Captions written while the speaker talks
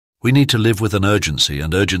We need to live with an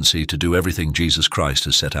urgency to do everything Jesus Christ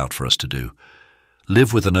has set out for us to do.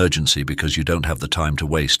 Live with an urgency because you don't have the time to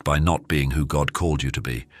waste by not being who God called you to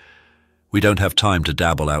be. We don't have time to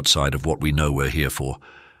dabble outside of what we know we're here for.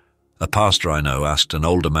 A pastor I know asked an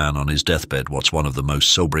older man on his deathbed what's one of the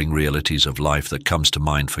most sobering realities of life that comes to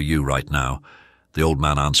mind for you right now. The old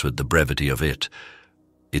man answered, the brevity of it.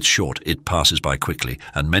 It's short, it passes by quickly,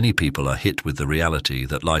 and many people are hit with the reality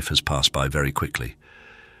that life has passed by very quickly,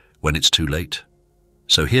 when it's too late.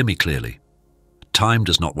 So hear me clearly. Time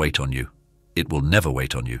does not wait on you. It will never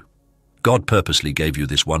wait on you. God purposely gave you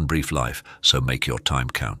this one brief life, so make your time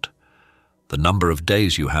count. The number of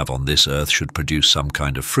days you have on this earth should produce some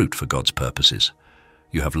kind of fruit for God's purposes.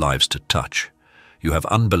 You have lives to touch. You have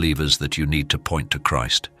unbelievers that you need to point to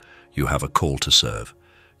Christ. You have a call to serve.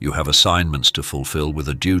 You have assignments to fulfill with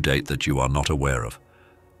a due date that you are not aware of.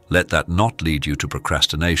 Let that not lead you to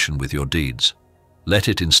procrastination with your deeds. Let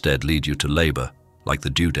it instead lead you to labor, like the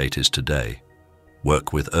due date is today.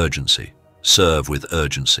 Work with urgency. Serve with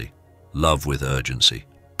urgency. Love with urgency.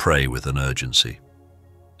 Pray with an urgency.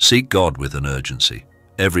 Seek God with an urgency.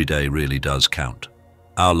 Every day really does count.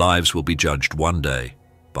 Our lives will be judged one day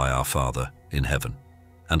by our Father in heaven.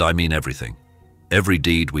 And I mean everything. Every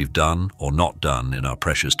deed we've done or not done in our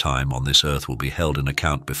precious time on this earth will be held in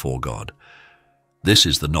account before God. This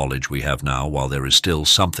is the knowledge we have now while there is still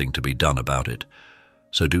something to be done about it.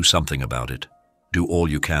 So do something about it. Do all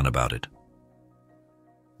you can about it.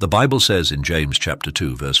 The Bible says in James chapter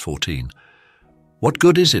 2, verse 14, "What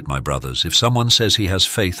good is it, my brothers, if someone says he has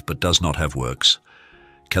faith but does not have works?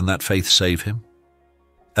 Can that faith save him?"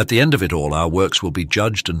 At the end of it all, our works will be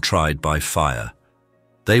judged and tried by fire.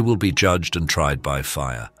 They will be judged and tried by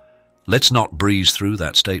fire. Let's not breeze through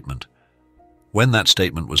that statement. When that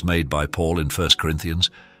statement was made by Paul in 1 Corinthians,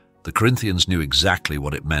 the Corinthians knew exactly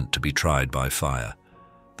what it meant to be tried by fire.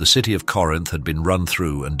 The city of Corinth had been run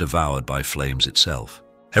through and devoured by flames itself.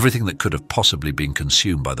 Everything that could have possibly been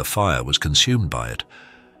consumed by the fire was consumed by it.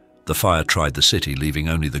 The fire tried the city, leaving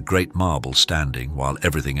only the great marble standing while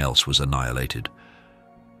everything else was annihilated.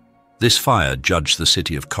 This fire judged the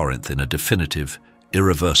city of Corinth in a definitive,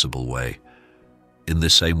 irreversible way. In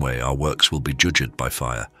this same way, our works will be judged by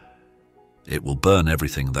fire. It will burn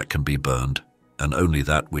everything that can be burned, and only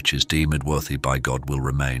that which is deemed worthy by God will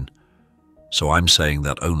remain. So I'm saying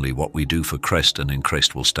that only what we do for Christ and in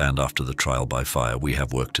Christ will stand after the trial by fire. We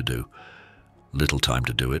have work to do. Little time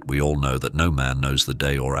to do it. We all know that no man knows the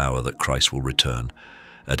day or hour that Christ will return.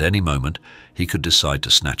 At any moment, he could decide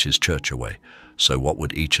to snatch his church away. So what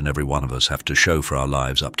would each and every one of us have to show for our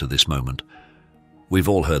lives up to this moment? We've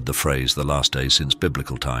all heard the phrase, the last days, since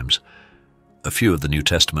biblical times. A few of the New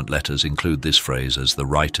Testament letters include this phrase as the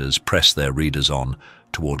writers press their readers on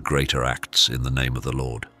toward greater acts in the name of the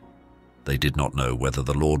Lord. They did not know whether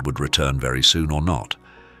the Lord would return very soon or not,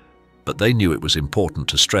 but they knew it was important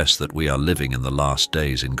to stress that we are living in the last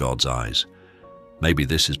days in God's eyes. Maybe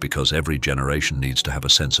this is because every generation needs to have a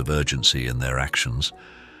sense of urgency in their actions.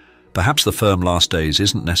 Perhaps the firm last days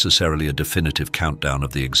isn't necessarily a definitive countdown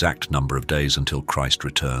of the exact number of days until Christ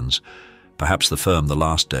returns. Perhaps the firm the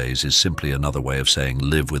last days is simply another way of saying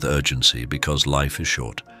live with urgency because life is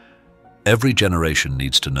short. Every generation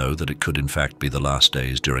needs to know that it could in fact be the last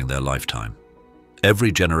days during their lifetime.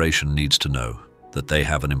 Every generation needs to know that they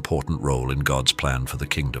have an important role in God's plan for the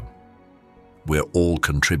kingdom. We're all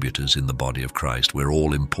contributors in the body of Christ. We're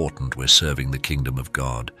all important. We're serving the kingdom of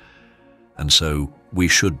God. And so we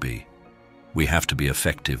should be. We have to be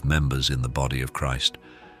effective members in the body of Christ.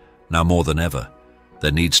 Now more than ever,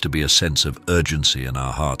 there needs to be a sense of urgency in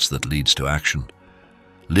our hearts that leads to action.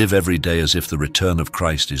 Live every day as if the return of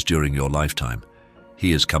Christ is during your lifetime.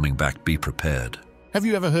 He is coming back. Be prepared. Have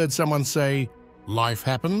you ever heard someone say, life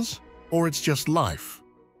happens, or it's just life?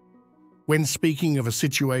 When speaking of a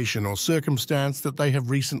situation or circumstance that they have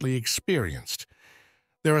recently experienced,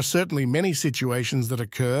 there are certainly many situations that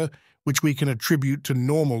occur which we can attribute to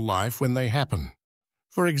normal life when they happen.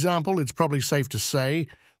 For example, it's probably safe to say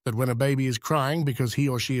that when a baby is crying because he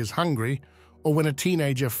or she is hungry, or when a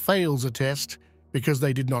teenager fails a test because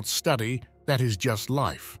they did not study, that is just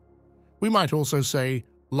life. We might also say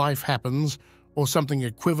life happens, or something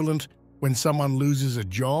equivalent, when someone loses a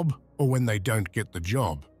job or when they don't get the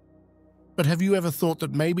job. But have you ever thought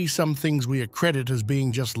that maybe some things we accredit as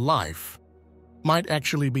being just life might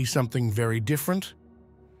actually be something very different?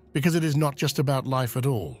 Because it is not just about life at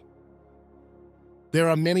all. There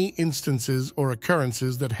are many instances or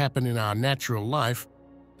occurrences that happen in our natural life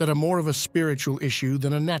that are more of a spiritual issue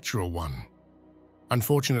than a natural one.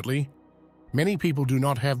 Unfortunately, many people do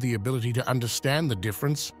not have the ability to understand the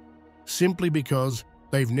difference simply because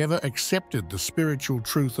They've never accepted the spiritual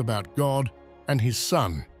truth about God and His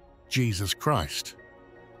Son, Jesus Christ.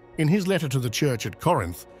 In his letter to the church at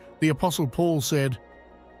Corinth, the Apostle Paul said,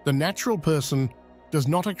 "The natural person does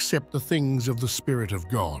not accept the things of the Spirit of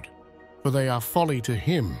God, for they are folly to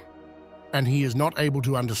him, and he is not able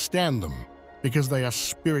to understand them because they are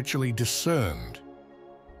spiritually discerned."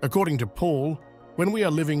 According to Paul, when we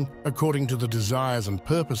are living according to the desires and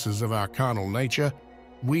purposes of our carnal nature,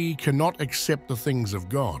 we cannot accept the things of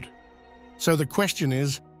God. So the question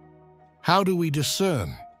is, how do we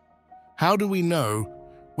discern? How do we know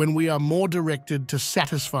when we are more directed to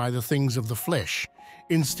satisfy the things of the flesh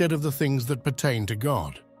instead of the things that pertain to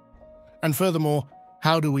God? And furthermore,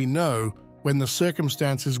 how do we know when the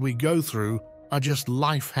circumstances we go through are just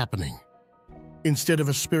life happening, instead of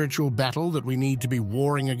a spiritual battle that we need to be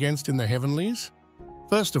warring against in the heavenlies?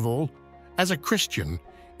 First of all, as a Christian,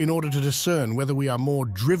 in order to discern whether we are more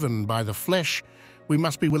driven by the flesh, we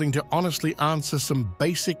must be willing to honestly answer some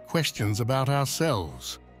basic questions about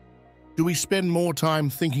ourselves. Do we spend more time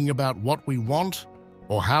thinking about what we want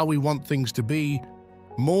or how we want things to be,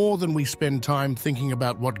 more than we spend time thinking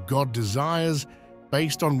about what God desires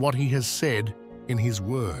based on what He has said in His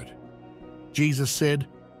Word? Jesus said,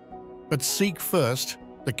 "But seek first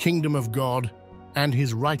the kingdom of God and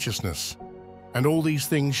His righteousness, and all these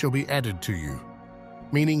things shall be added to you."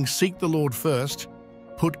 Meaning, seek the Lord first,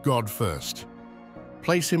 put God first.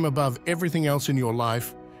 Place Him above everything else in your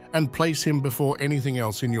life, and place Him before anything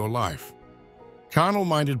else in your life.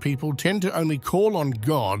 Carnal-minded people tend to only call on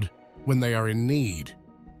God when they are in need.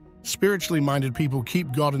 Spiritually minded people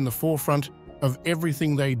keep God in the forefront of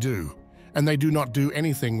everything they do, and they do not do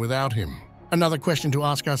anything without Him. Another question to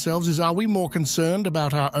ask ourselves is, are we more concerned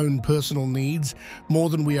about our own personal needs more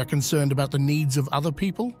than we are concerned about the needs of other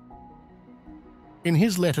people? In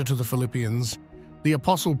his letter to the Philippians, the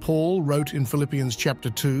Apostle Paul wrote in Philippians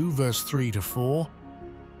chapter 2, verse 3-4,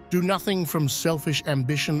 "Do nothing from selfish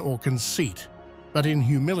ambition or conceit, but in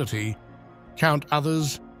humility count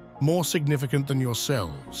others more significant than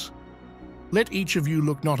yourselves. Let each of you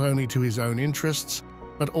look not only to his own interests,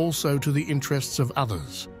 but also to the interests of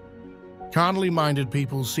others." Carnally minded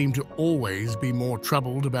people seem to always be more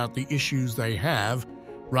troubled about the issues they have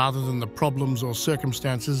rather than the problems or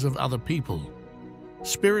circumstances of other people.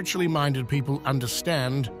 Spiritually minded people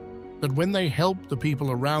understand that when they help the people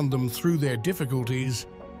around them through their difficulties,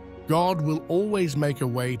 God will always make a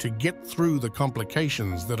way to get through the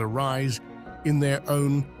complications that arise in their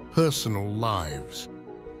own personal lives.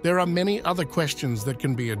 There are many other questions that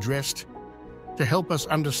can be addressed to help us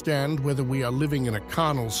understand whether we are living in a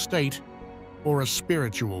carnal state or a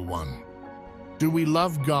spiritual one. Do we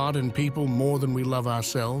love God and people more than we love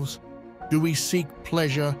ourselves? Do we seek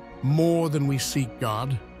pleasure more than we seek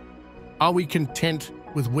God? Are we content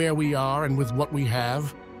with where we are and with what we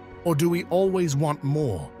have? Or do we always want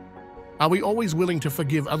more? Are we always willing to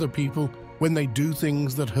forgive other people when they do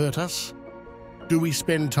things that hurt us? Do we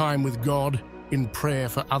spend time with God in prayer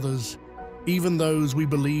for others, even those we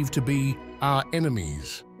believe to be our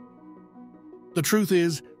enemies? The truth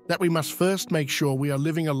is that we must first make sure we are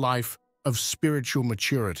living a life of spiritual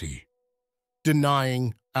maturity,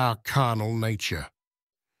 denying our carnal nature.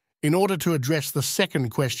 In order to address the second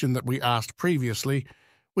question that we asked previously,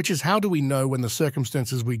 which is, how do we know when the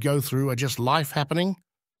circumstances we go through are just life happening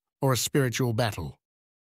or a spiritual battle?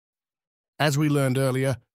 As we learned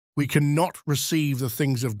earlier, we cannot receive the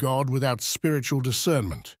things of God without spiritual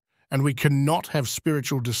discernment, and we cannot have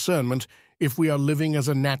spiritual discernment if we are living as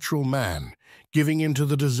a natural man, giving in to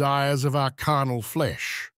the desires of our carnal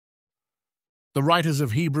flesh. The writers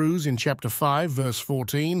of Hebrews in chapter 5, verse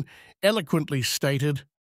 14, eloquently stated,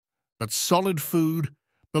 "But solid food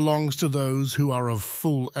belongs to those who are of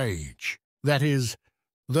full age, that is,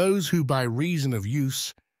 those who by reason of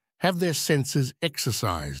use have their senses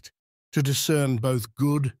exercised to discern both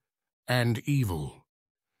good and evil."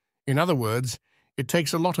 In other words, it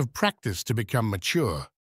takes a lot of practice to become mature,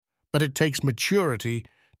 but it takes maturity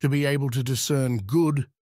to be able to discern good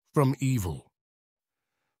from evil.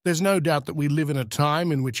 There's no doubt that we live in a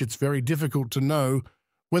time in which it's very difficult to know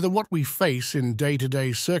whether what we face in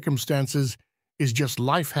day-to-day circumstances is just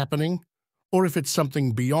life happening, or if it's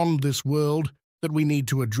something beyond this world that we need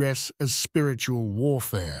to address as spiritual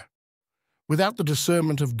warfare. Without the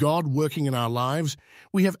discernment of God working in our lives,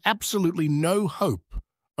 we have absolutely no hope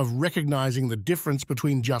of recognizing the difference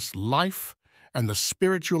between just life and the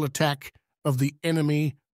spiritual attack of the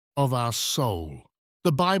enemy of our soul.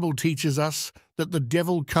 The Bible teaches us that the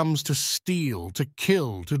devil comes to steal, to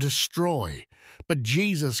kill, to destroy, but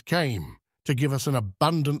Jesus came to give us an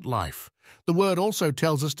abundant life. The Word also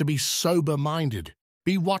tells us to be sober-minded,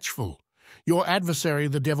 be watchful. Your adversary,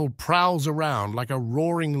 the devil, prowls around like a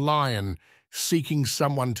roaring lion, seeking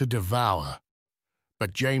someone to devour.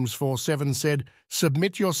 But James 4:7 said,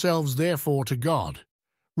 "Submit yourselves therefore to God.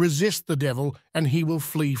 Resist the devil, and he will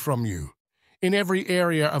flee from you." In every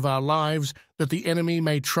area of our lives that the enemy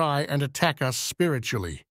may try and attack us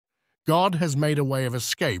spiritually, God has made a way of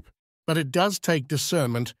escape, but it does take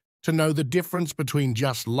discernment to know the difference between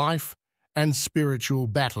just life and spiritual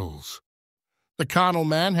battles. The carnal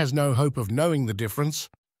man has no hope of knowing the difference,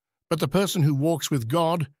 but the person who walks with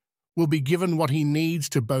God will be given what he needs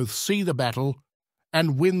to both see the battle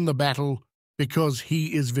and win the battle, because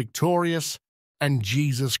he is victorious and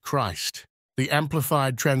Jesus Christ. The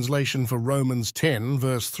Amplified Translation for Romans 10,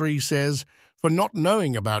 verse 3 says, "For not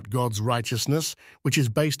knowing about God's righteousness, which is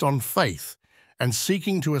based on faith, and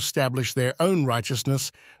seeking to establish their own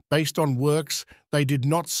righteousness based on works, they did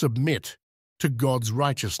not submit to God's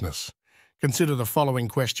righteousness." Consider the following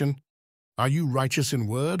question: are you righteous in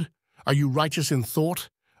word? Are you righteous in thought?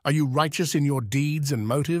 Are you righteous in your deeds and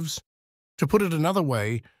motives? To put it another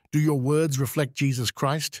way, do your words reflect Jesus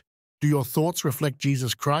Christ? Do your thoughts reflect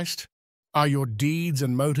Jesus Christ? Are your deeds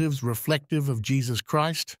and motives reflective of Jesus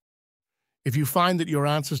Christ? If you find that your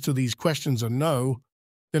answers to these questions are no,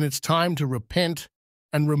 then it's time to repent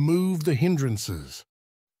and remove the hindrances.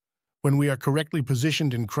 When we are correctly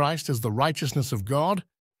positioned in Christ as the righteousness of God,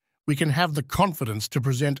 we can have the confidence to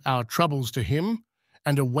present our troubles to Him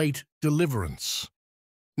and await deliverance.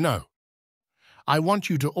 No. I want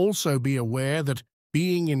you to also be aware that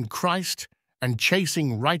being in Christ and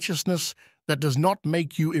chasing righteousness, that does not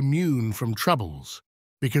make you immune from troubles,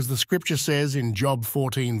 because the Scripture says in Job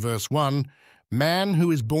 14, verse 1, "Man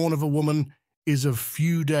who is born of a woman is of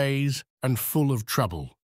few days and full of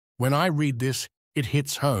trouble." When I read this, it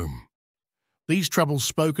hits home. These troubles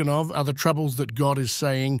spoken of are the troubles that God is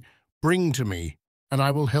saying, "Bring to me, and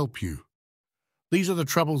I will help you." These are the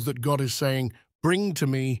troubles that God is saying, "Bring to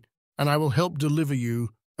me, and I will help deliver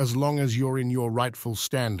you as long as you're in your rightful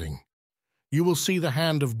standing." You will see the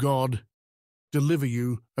hand of God deliver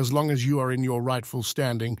you as long as you are in your rightful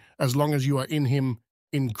standing, as long as you are in Him,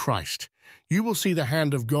 in Christ. You will see the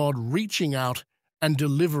hand of God reaching out and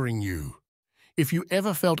delivering you. If you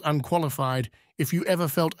ever felt unqualified, if you ever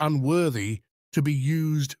felt unworthy to be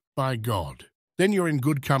used by God, then you're in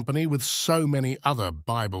good company with so many other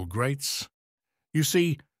Bible greats. You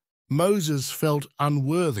see, Moses felt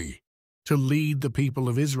unworthy to lead the people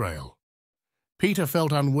of Israel. Peter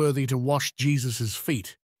felt unworthy to wash Jesus'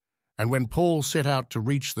 feet. And when Paul set out to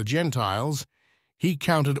reach the Gentiles, he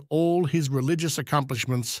counted all his religious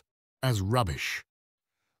accomplishments as rubbish.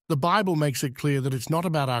 The Bible makes it clear that it's not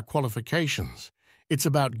about our qualifications. It's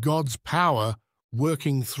about God's power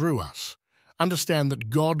working through us. Understand that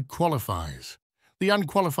God qualifies. The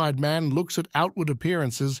unqualified man looks at outward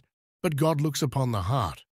appearances, but God looks upon the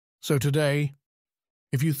heart. So today,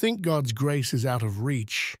 if you think God's grace is out of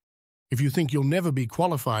reach, if you think you'll never be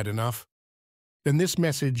qualified enough, then this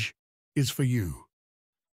message is for you.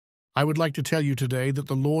 I would like to tell you today that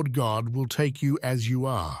the Lord God will take you as you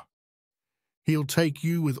are. He'll take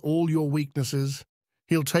you with all your weaknesses.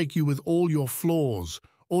 He'll take you with all your flaws,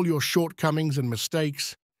 all your shortcomings and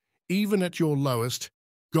mistakes. Even at your lowest,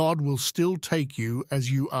 God will still take you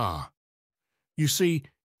as you are. You see,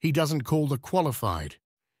 He doesn't call the qualified.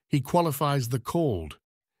 He qualifies the called.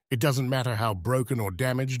 It doesn't matter how broken or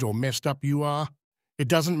damaged or messed up you are. It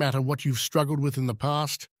doesn't matter what you've struggled with in the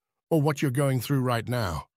past or what you're going through right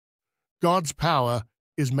now. God's power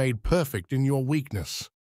is made perfect in your weakness.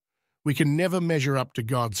 We can never measure up to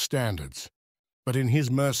God's standards, but in His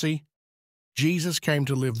mercy, Jesus came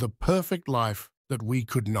to live the perfect life that we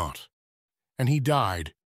could not, and He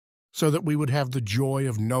died so that we would have the joy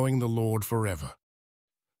of knowing the Lord forever.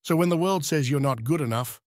 So when the world says you're not good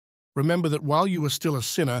enough, remember that while you were still a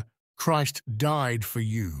sinner, Christ died for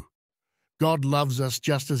you. God loves us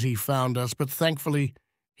just as He found us, but thankfully,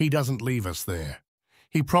 He doesn't leave us there.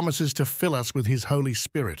 He promises to fill us with His Holy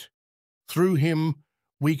Spirit. Through Him,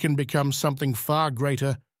 we can become something far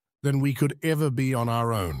greater than we could ever be on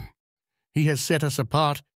our own. He has set us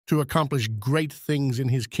apart to accomplish great things in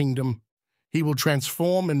His kingdom. He will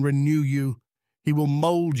transform and renew you. He will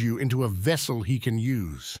mold you into a vessel He can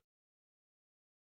use.